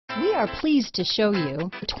We are pleased to show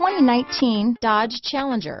you the 2019 Dodge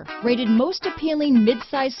Challenger. Rated most appealing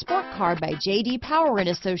midsize sport car by J.D. Power and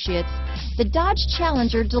Associates, the Dodge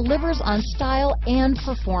Challenger delivers on style and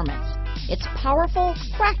performance. It's powerful,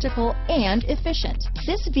 practical, and efficient.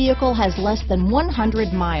 This vehicle has less than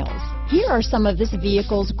 100 miles. Here are some of this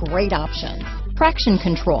vehicle's great options: traction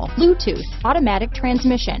control, Bluetooth, automatic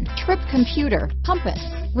transmission, trip computer, compass,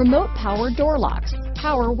 remote power door locks,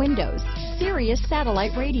 power windows, Sirius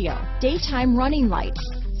Satellite Radio, daytime running lights,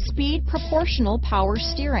 speed proportional power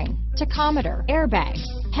steering, tachometer, airbags,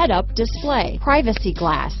 head-up display, privacy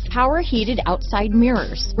glass, power heated outside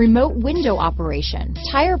mirrors, remote window operation,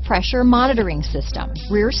 tire pressure monitoring system,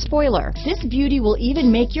 rear spoiler. This beauty will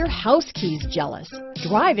even make your house keys jealous.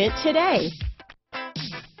 Drive it today.